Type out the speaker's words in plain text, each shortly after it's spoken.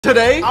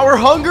Today, our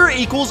hunger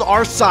equals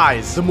our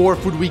size. The more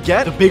food we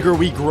get, the bigger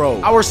we grow.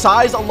 Our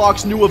size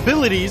unlocks new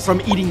abilities,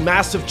 from eating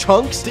massive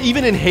chunks to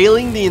even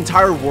inhaling the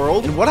entire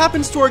world. And what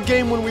happens to our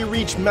game when we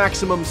reach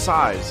maximum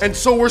size? And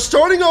so we're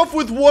starting off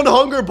with one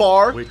hunger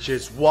bar, which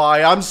is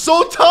why I'm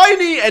so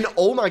tiny. And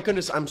oh my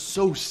goodness, I'm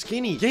so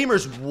skinny.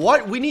 Gamers,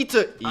 what? We need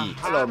to eat.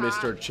 Hello,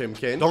 Mr.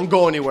 Chimkin. Don't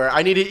go anywhere.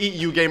 I need to eat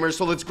you, gamers.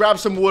 So let's grab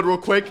some wood real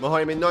quick.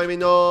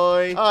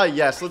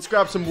 Yes, let's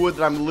grab some wood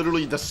that I'm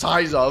literally the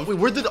size of. Wait,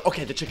 where did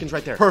okay, the chicken's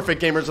right there.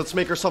 Perfect, gamers. Let's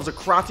make ourselves a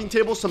crafting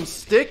table, some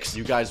sticks.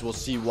 You guys will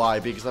see why,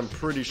 because I'm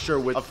pretty sure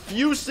with a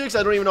few sticks,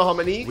 I don't even know how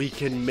many, we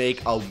can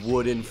make a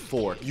wooden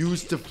fork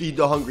used to feed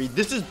the hungry.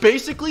 This is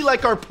basically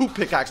like our poop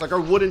pickaxe, like our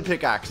wooden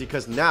pickaxe,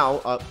 because now,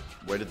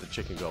 where did the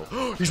chicken go?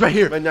 He's right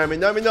here.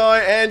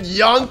 And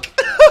yunk.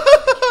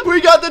 We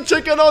got the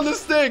chicken on the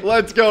stick.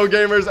 Let's go,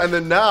 gamers. And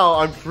then now,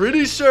 I'm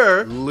pretty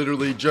sure,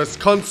 literally just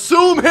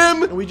consume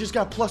him. And we just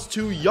got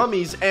 +2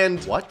 yummies and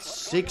what?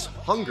 6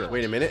 hunger.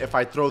 Wait a minute. If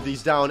I throw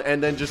these down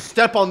and then just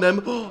step on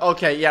them.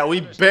 Okay, yeah,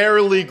 we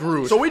barely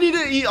grew. So we need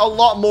to eat a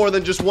lot more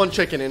than just one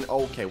chicken. And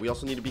okay, we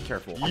also need to be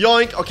careful.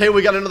 Yoink. Okay,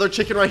 we got another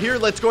chicken right here.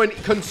 Let's go and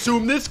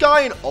consume this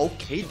guy. And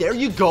okay, there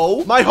you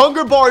go. My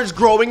hunger bar is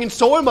growing and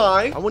so am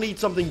I. I want to eat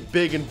something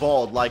big and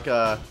bald, like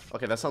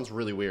okay, that sounds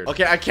really weird.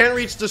 Okay, I can't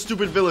reach the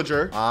stupid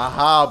villager.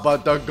 Aha,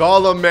 but the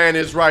golem man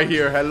is right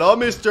here. Hello,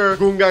 Mr.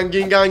 Gungang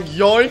Gingang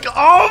Yoink.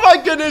 Oh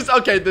my goodness.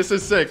 Okay, this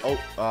is sick.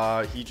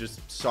 Oh, he just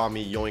saw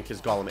me yoink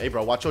his golem. Hey,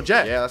 bro, watch your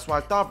jet. Yeah, that's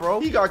what I thought, bro.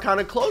 He got kind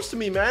of close to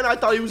me, man. I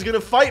thought he was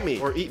gonna fight me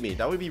or eat me.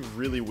 That would be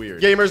really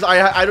weird. Gamers,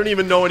 I don't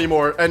even know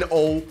anymore. And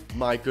oh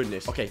my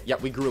goodness. Okay, yeah,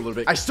 we grew a little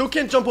bit. I still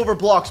can't jump over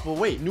blocks, but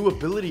wait, new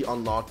ability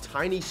unlocked.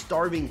 Tiny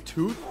starving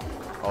tooth.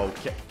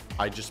 Okay.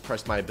 I just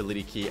pressed my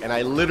ability key and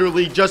I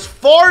literally just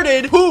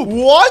farted. Poop.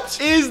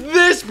 What is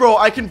this, bro?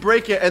 I can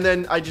break it and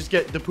then I just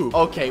get the poop.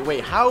 Okay,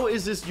 wait, how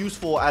is this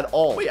useful at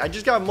all? Wait, I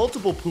just got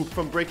multiple poop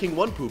from breaking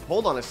one poop.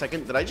 Hold on a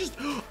second. Did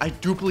I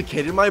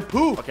duplicated my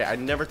poop. Okay, I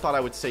never thought I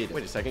would say that.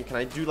 Wait a second. Can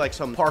I do like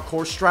some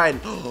parkour strat?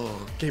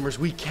 Gamers,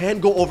 we can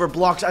go over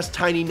blocks as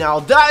tiny now.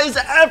 That is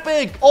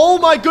epic. Oh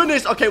my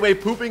goodness. Okay,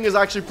 wait, pooping is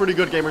actually pretty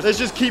good, gamers. Let's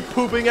just keep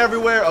pooping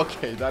everywhere.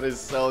 Okay, that is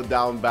so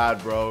down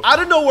bad, bro. I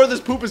don't know where this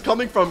poop is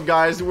coming from,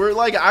 guys. We're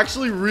like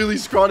actually really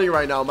scrawny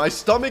right now. My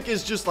stomach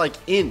is just like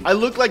in. I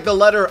look like the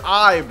letter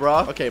I,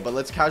 bruh. Okay, but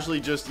let's casually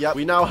just, yeah,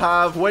 we now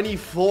have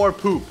 24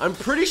 poop. I'm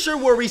pretty sure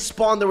where we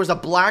spawned there was a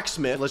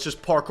blacksmith. Let's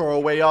just parkour our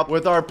way up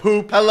with our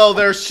poop. Hello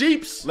there,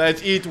 sheeps.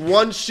 Let's eat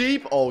one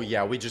sheep. Oh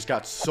yeah, we just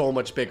got so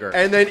much bigger.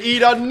 And then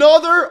eat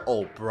another.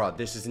 Oh, bruh,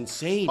 this is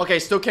insane. Okay,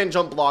 still can't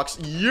jump blocks.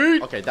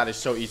 Yeet. Okay, that is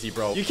so easy,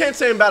 bro. You can't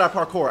say I'm bad at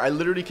parkour. I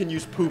literally can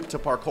use poop to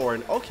parkour.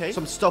 And okay,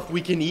 some stuff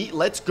we can eat.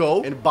 Let's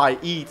go. And by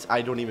eat,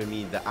 I don't even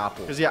mean the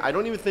apple. Because yeah, I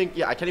don't even think,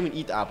 yeah, I can't even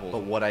eat the apple.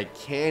 But what I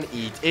can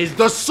eat is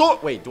the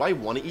sword. Wait, do I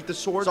want to eat the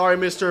sword? Sorry,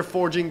 Mr.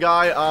 Forging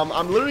guy.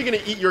 I'm literally gonna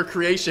eat your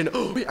creation.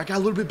 Oh, wait, I got a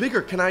little bit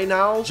bigger. Can I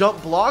now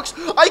jump blocks?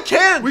 I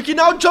can! We can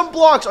now jump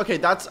blocks. Okay,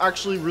 that's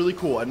actually really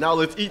cool. And now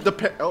let's eat the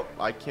pants. Oh,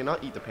 I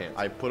cannot eat the pants.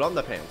 I put on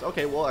the pants.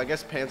 Okay, well, I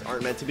guess pants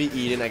aren't meant to be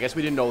eaten. I guess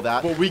we didn't know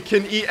that. But we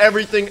can eat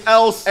everything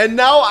else. And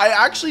now I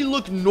actually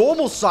look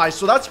normal size.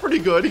 So that's pretty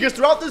good. Because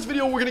throughout this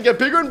video, we're gonna get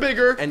bigger and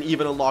bigger. And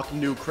even unlock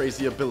new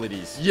crazy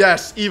abilities.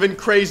 Yes, even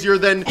crazier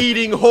than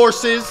eating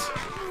horses.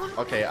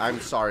 Okay, I'm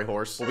sorry,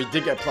 horse. Well, we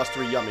did get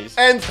 +3 yummies.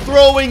 And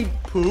throwing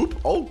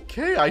poop.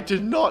 Okay, I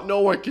did not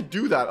know I could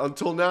do that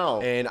until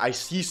now. And I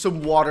see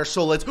some water,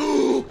 so let's...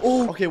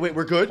 Oh, okay, wait,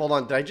 we're good. Hold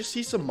on, did I just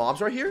see some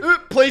mobs right here?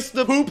 Place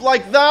the poop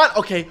like that.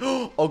 Okay.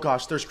 Oh,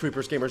 gosh, there's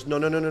creepers, gamers. No,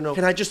 no, no, no, no.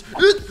 Can I just...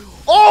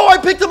 Oh, I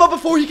picked him up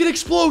before he could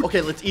explode.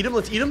 Okay, let's eat him.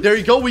 Let's eat him. There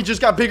you go. We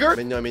just got bigger.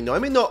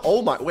 No.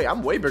 Oh, my... Wait,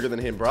 I'm way bigger than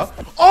him, bro.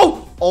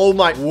 Oh! Oh,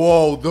 my...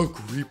 Whoa, the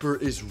creeper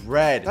is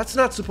red. That's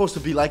not supposed to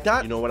be like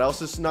that. You know what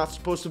else is not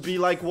supposed to be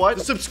like what?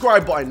 The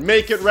subscribe button.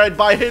 Make it red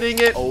by hitting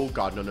it. Oh,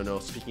 God, no, no, no.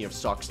 Speaking of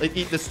sucks. Let's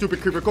eat this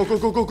stupid creeper. Go, go,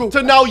 go, go, go.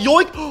 So now,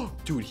 yoink.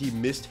 Dude, he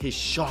missed his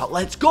shot.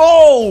 Let's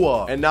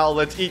go. And now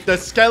let's eat the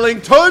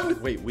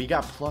skeleton. Wait, we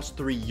got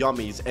 +3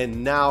 yummies.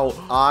 And now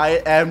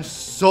I am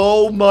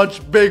so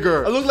much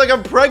bigger. I look like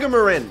I'm pregnant.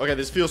 Okay,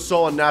 this feels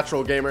so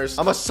unnatural, gamers.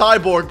 I'm a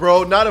cyborg,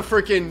 bro. Not a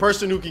freaking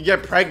person who can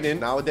get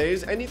pregnant.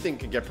 Nowadays, anything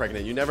can get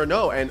pregnant. You never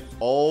know. And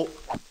oh...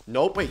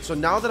 Nope. Wait, so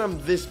now that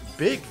I'm this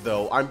big,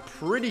 though, I'm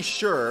pretty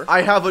sure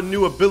I have a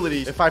new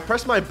ability. If I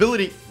press my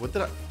ability...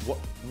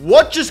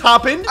 What just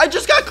happened? I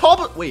just got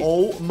called. Wait.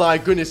 Oh my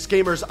goodness,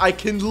 gamers. I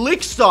can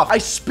lick stuff. I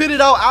spit it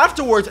out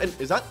afterwards. And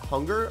is that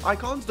hunger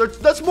icons?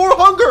 That's more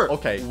hunger.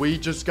 Okay, we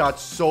just got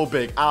so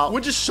big. Ow.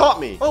 What just shot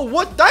me? Oh,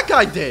 what that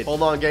guy did?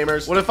 Hold on,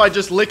 gamers. What if I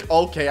just lick?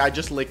 Okay, I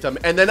just licked him.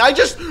 And then I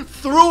just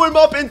threw him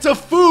up into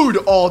food.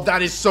 Oh,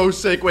 that is so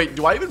sick. Wait,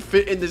 do I even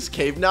fit in this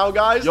cave now,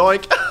 guys?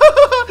 Yoink.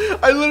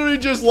 I literally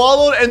just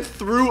wallowed and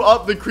threw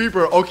up the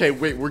creeper. Okay,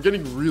 wait, we're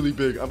getting really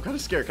big. I'm kind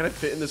of scared. Can I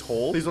fit in this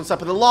hole? Please don't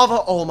step in the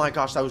lava. Oh my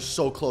gosh, that was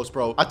so close,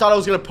 bro. I thought I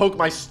was gonna poke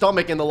my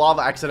stomach in the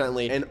lava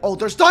accidentally. And oh,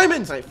 there's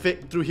diamonds. Can I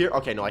fit through here?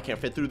 Okay, no, I can't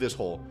fit through this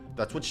hole.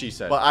 That's what she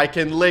said. But I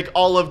can lick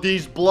all of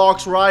these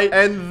blocks, right?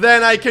 And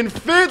then I can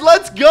fit.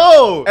 Let's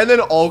go. And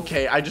then,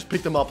 okay, I just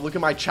picked them up. Look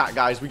at my chat,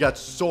 guys. We got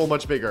so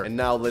much bigger. And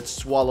now let's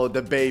swallow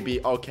the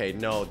baby. Okay,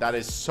 no, that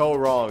is so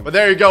wrong. But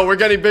there you go. We're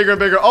getting bigger and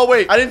bigger. Oh,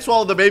 wait, I didn't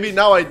swallow the baby.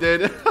 Now I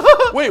did.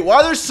 Wait, why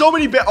are there so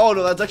many oh,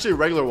 no, that's actually a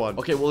regular one.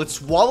 Okay, well, let's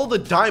swallow the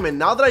diamond.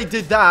 Now that I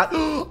did that,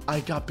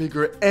 I got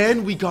bigger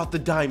and we got the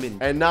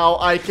diamond. And now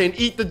I can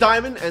eat the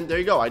diamond. And there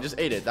you go. I just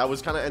ate it. That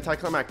was kind of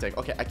anticlimactic.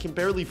 Okay, I can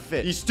barely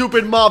fit. These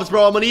stupid mobs,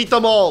 bro. I'm gonna eat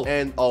them all.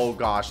 And oh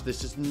gosh,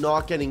 this is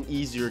not getting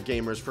easier,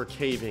 gamers, for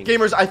caving.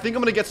 Gamers, I think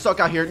I'm gonna get stuck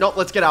out here. Nope,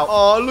 let's get out.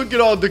 Oh, look at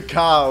all the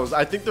cows.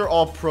 I think they're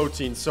all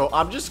protein. So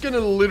I'm just gonna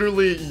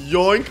literally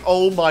yoink.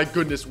 Oh my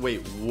goodness.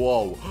 Wait,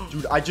 whoa.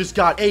 Dude, I just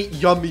got 8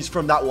 yummies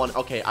from that one.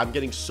 Okay, I'm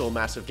getting so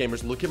massive,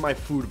 gamers. Look at my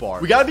food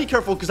bar. We gotta be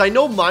careful because I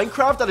know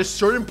Minecraft at a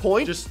certain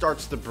point just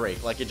starts to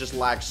break. Like, it just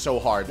lags so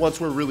hard once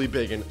we're really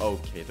big. And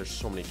okay, there's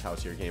so many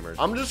cows here, gamers.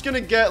 I'm just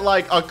gonna get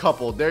like a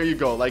couple. There you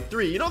go. Like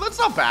 3. You know, that's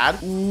not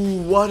bad.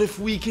 Ooh, what if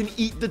we can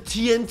eat the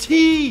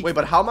TNT? Wait,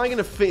 but how am I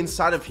gonna fit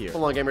inside of here?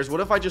 Hold on, gamers.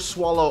 What if I just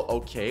swallow?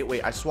 Okay,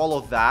 wait, I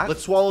swallow that.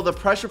 Let's swallow the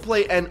pressure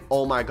plate and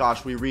oh my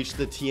gosh, we reached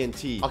the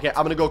TNT. Okay,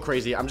 I'm gonna go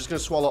crazy. I'm just gonna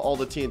swallow all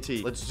the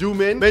TNT. Let's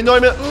zoom in.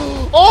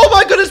 Oh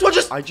my goodness,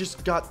 I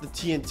just got the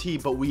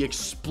TNT, but we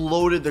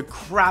exploded the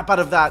crap out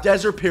of that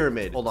desert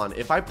pyramid. Hold on,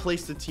 if I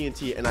place the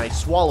TNT and I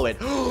swallow it,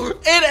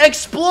 it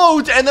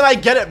explodes and then I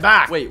get it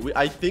back. Wait,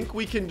 I think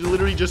we can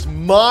literally just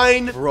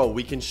mine. Bro,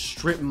 we can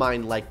strip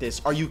mine like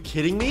this. Are you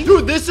kidding me?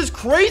 Dude, this is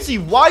crazy.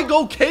 Why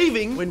go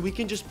caving when we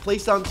can just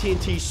place down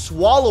TNT,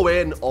 swallow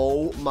it, and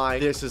oh my,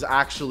 this is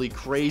actually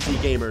crazy,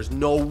 gamers.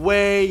 No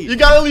way. You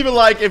gotta leave a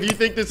like if you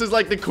think this is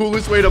like the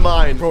coolest way to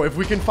mine. Bro, if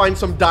we can find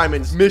some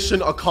diamonds,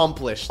 mission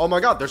accomplished. Oh my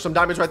god, there's some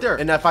diamonds right there.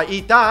 And if I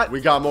eat that,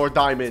 we got more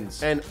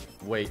diamonds. And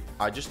wait,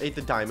 I just ate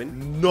the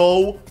diamond.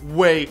 No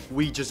way,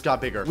 we just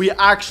got bigger. We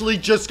actually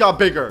just got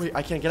bigger. Wait,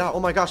 I can't get out. Oh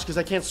my gosh, because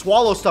I can't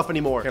swallow stuff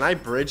anymore. Can I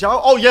bridge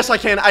out? Oh, yes, I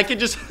can. I can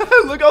just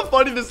look how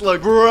funny this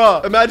looks.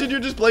 Bruh. Imagine you're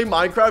just playing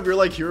Minecraft. You're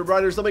like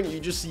Herobrine or something. And you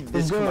just see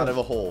this come out of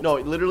a hole. No,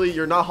 literally,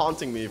 you're not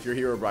haunting me if you're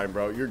Herobrine,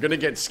 bro. You're gonna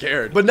get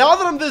scared. But now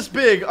that I'm this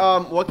big,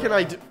 what can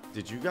I do?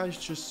 Did you guys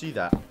just see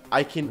that?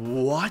 I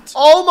can... What?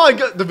 Oh my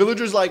god. The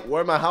villager's like,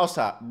 where my house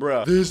at?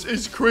 Bruh. This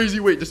is crazy.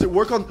 Wait, does it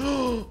work on...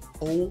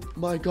 Oh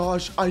my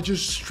gosh. I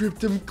just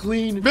stripped him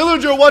clean.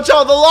 Villager, watch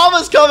out. The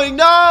lava's coming.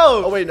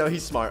 No. Oh, wait. No,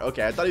 he's smart.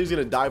 Okay. I thought he was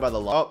going to die by the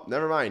lava. Oh,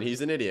 never mind.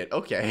 He's an idiot.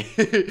 Okay.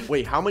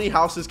 Wait, how many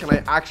houses can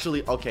I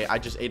actually... Okay, I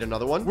just ate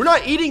another one. We're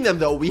not eating them,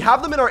 though. We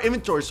have them in our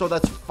inventory. So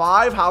that's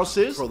 5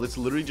 houses. Bro, let's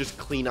literally just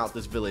clean out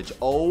this village.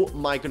 Oh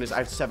my goodness. I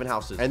have 7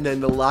 houses. And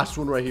then the last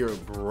one right here.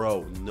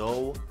 Bro,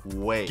 no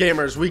way.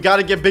 Gamers, we got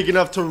to get big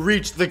enough to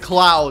reach the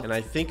cloud. And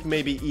I think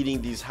maybe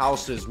eating these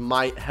houses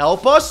might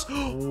help us.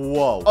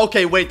 Whoa.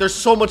 Okay, wait. There's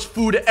so much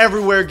food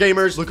everywhere,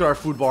 gamers. Look at our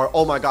food bar.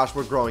 Oh my gosh,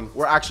 we're growing.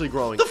 We're actually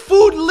growing. The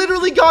food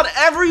literally got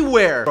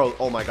everywhere. Bro,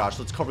 oh my gosh.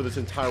 Let's cover this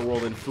entire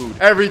world in food.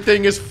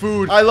 Everything is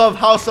food. I love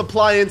house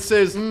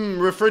appliances.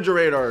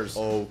 Refrigerators.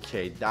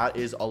 Okay, that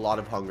is a lot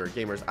of hunger.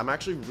 Gamers, I'm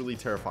actually really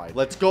terrified.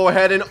 Let's go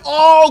ahead and...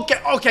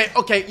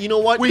 Okay. You know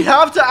what? We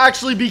have to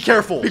actually be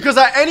careful because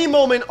at any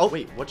moment... Oh,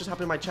 wait. What just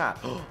happened in my chat?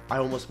 I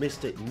almost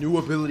missed it. New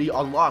ability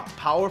unlocked.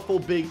 Powerful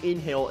big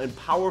inhale and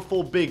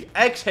powerful big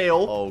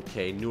exhale.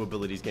 Okay, new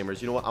abilities,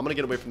 gamers. You know what? I'm gonna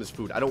get away from this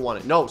food. I don't want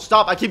it. No,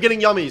 stop. I keep getting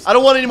yummies. I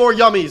don't want any more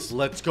yummies.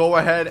 Let's go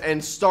ahead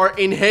and start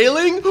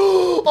inhaling.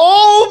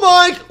 Oh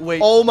my...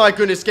 Wait. Oh my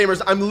goodness,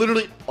 gamers. I'm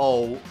literally...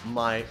 Oh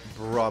my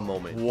bruh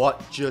moment.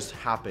 What just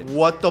happened?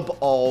 What the...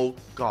 Oh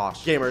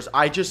gosh. Gamers,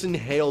 I just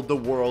inhaled the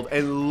world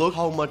and look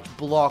how much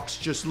blocks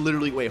just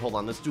literally... Wait, hold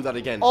on. Let's do that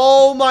again.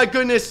 Oh my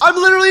goodness. I'm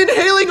literally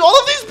inhaling all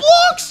of these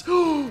blocks.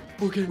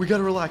 Okay, we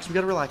gotta relax. We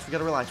gotta relax.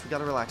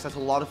 That's a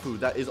lot of food.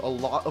 That is a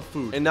lot of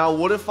food. And now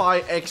what if I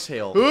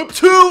exhale?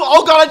 2.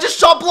 Oh god, I just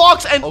shot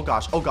blocks and... Oh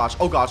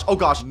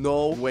gosh.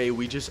 No way.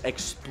 We just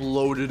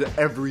exploded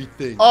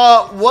everything.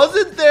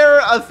 Wasn't there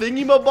a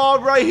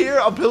thingy-mabob right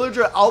here? A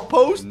pillager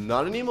outpost?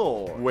 Not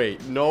anymore.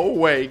 Wait, no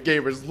way.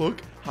 Gamers,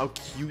 look how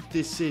cute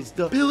this is.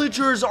 The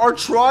villagers are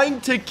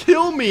trying to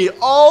kill me.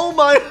 Oh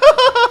my...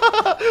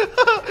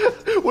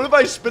 What if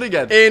I spit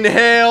again?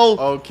 Inhale.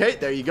 Okay,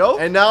 there you go.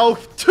 And now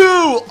 2.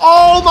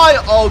 Oh my...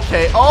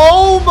 Okay.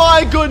 Oh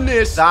my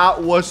goodness.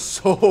 That was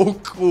so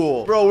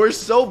cool. Bro, we're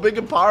so big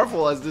and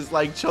powerful as this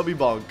like chubby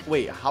bunk.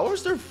 Wait, how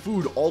is there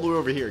food all the way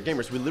over here?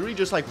 Gamers, we literally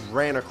just like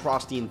ran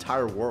across the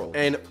entire world.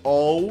 And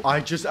oh, I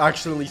just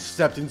accidentally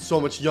stepped in so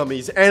much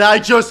yummies. And I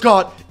just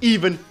got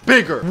even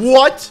bigger.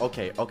 What?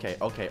 Okay.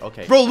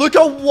 Bro, look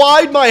how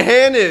wide my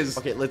hand is.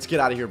 Okay, let's get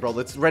out of here, bro.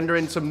 Let's render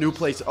in some new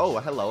places. Oh,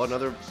 hello.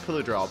 Another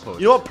pillager outpost.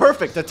 You know what?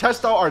 Perfect. To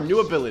test out our new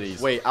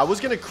abilities. Wait, I was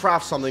gonna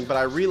craft something, but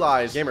I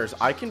realized, gamers,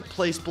 I can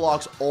place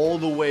blocks all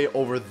the way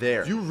over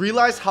there. You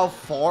realize how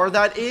far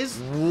that is?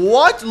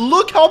 What?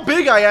 Look how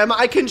big I am.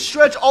 I can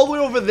stretch all the way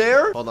over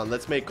there. Hold on.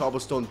 Let's make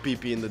cobblestone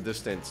pee-pee in the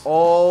distance.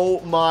 Oh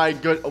my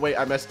good. Oh, wait,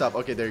 I messed up.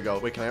 Okay, there you go.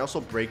 Wait, can I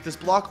also break this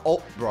block?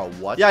 Oh, bro,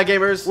 what? Yeah,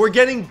 gamers, we're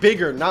getting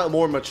bigger, not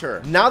more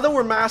mature. Now that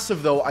we're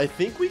massive, though, I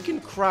think we can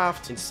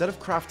craft, instead of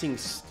crafting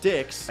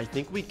sticks, I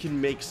think we can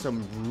make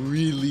some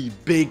really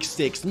big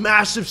sticks.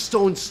 Massive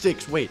stone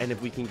sticks. Wait, and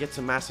if we can get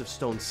some massive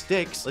stone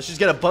sticks, let's just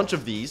get a bunch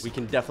of these. We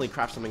can definitely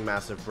craft something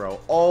massive, bro.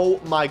 Oh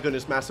my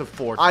goodness, massive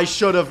fort. I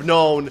should have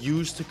known.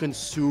 Used to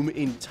consume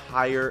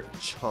entire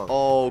chunks.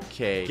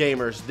 Okay,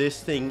 gamers,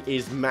 this thing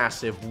is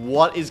massive.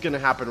 What is gonna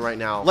happen right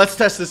now? Let's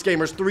test this,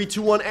 gamers. 3,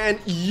 2, 1, and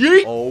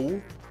yeet!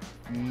 Oh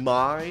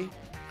my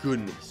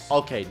goodness.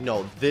 Okay,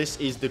 no, this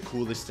is the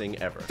coolest thing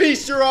ever.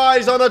 Feast your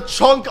eyes on a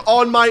chunk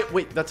on my...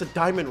 Wait, that's a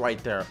diamond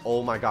right there.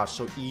 Oh my gosh,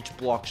 so each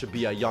block should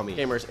be a yummy.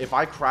 Gamers, if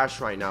I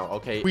crash right now,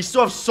 okay, we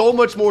still have so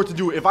much more to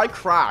do. If I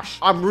crash,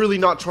 I'm really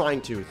not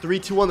trying to. 3,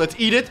 2, 1, let's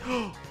eat it.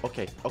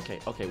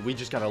 Okay, we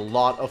just got a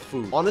lot of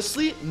food.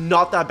 Honestly,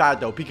 not that bad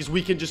though, because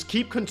we can just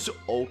keep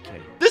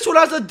okay. This one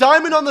has a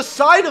diamond on the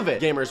side of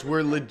it. Gamers,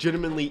 we're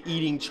legitimately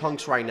eating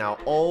chunks right now.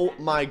 Oh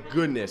my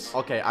goodness.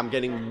 Okay, I'm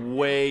getting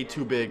way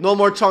too big. No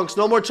more chunks,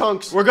 no more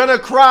chunks. We're gonna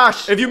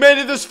crash. If you made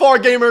it this far,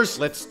 gamers,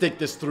 let's stick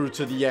this through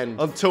to the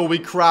end until we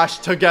crash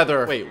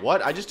together. Wait,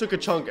 what? I just took a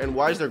chunk, and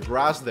why is there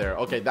grass there?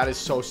 Okay, that is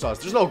so sus.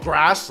 There's no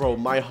grass. Bro,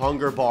 my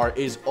hunger bar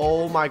is...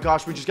 Oh my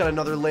gosh, we just got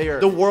another layer.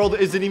 The world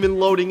isn't even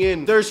loading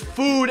in. There's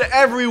food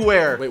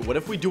everywhere. Wait, what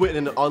if we do it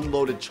in an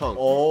unloaded chunk?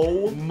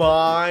 Oh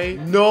my...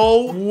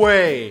 No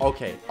way.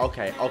 Okay.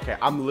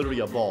 I'm literally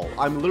a ball.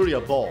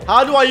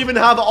 How do I even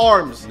have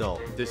arms? No,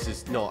 this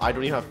is... No, I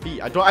don't even have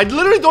feet. I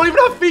literally don't even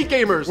have feet,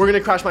 gamers. We're gonna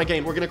crash my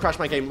game.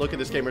 Look at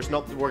this, gamers.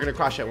 Nope, we're gonna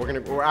crash it.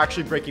 We're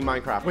actually breaking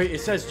Minecraft. Wait,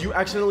 it says you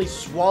accidentally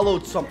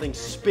swallowed something,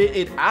 spit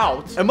it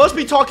out. It must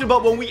be talking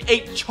about when we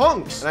ate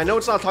chunks. And I know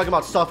it's not talking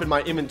about stuff in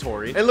my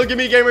inventory. And look at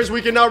me, gamers.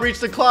 We can now reach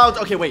the clouds.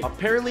 Okay, wait.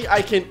 Apparently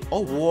I can...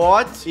 Oh,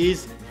 what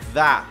is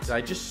that? Did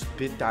I just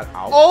spit that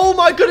out? Oh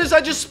my goodness,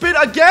 I just spit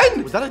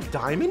again. Was that a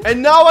diamond?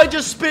 And now I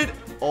just spit...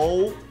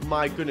 Oh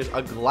my goodness,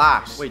 a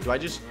glass. Wait, do I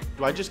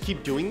just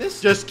keep doing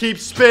this? Just keep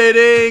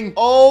spitting.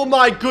 Oh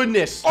my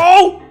goodness.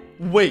 Oh!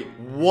 Wait,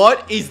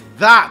 what is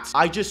that?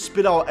 I just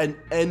spit out an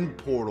end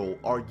portal.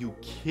 Are you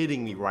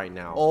kidding me right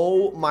now?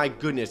 Oh my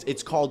goodness.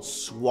 It's called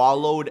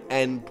swallowed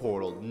end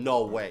portal.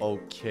 No way.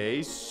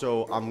 Okay,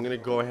 so I'm gonna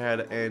go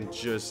ahead and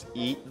just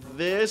eat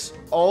this.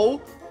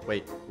 Oh,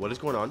 wait, what is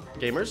going on?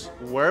 Gamers,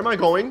 where am I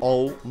going?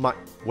 Oh my,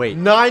 wait,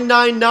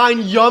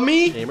 999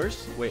 yummy?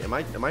 Gamers, wait, am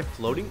I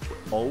floating?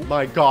 Oh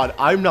my god,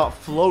 I'm not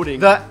floating.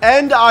 The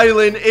end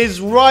island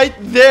is right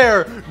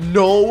there.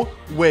 No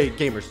way.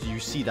 Gamers, do you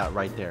see that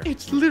right there?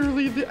 It's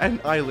literally the end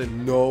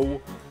island.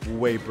 No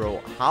way,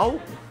 bro. How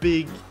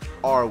big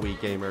are we,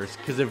 gamers?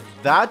 Because if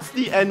that's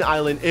the end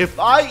island, if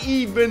I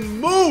even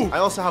move... I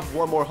also have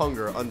one more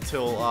hunger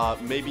until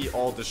maybe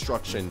all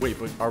destruction. Wait,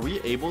 but are we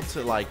able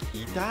to like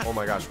eat that? Oh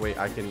my gosh, wait,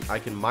 I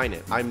can mine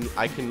it.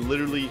 I can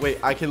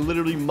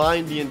literally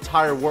mine the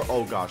entire world.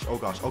 Oh gosh.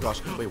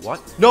 Wait,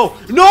 what? No,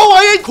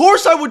 of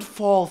course I would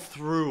fall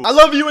through. I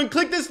love you, and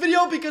click this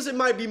video because it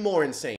might be more insane.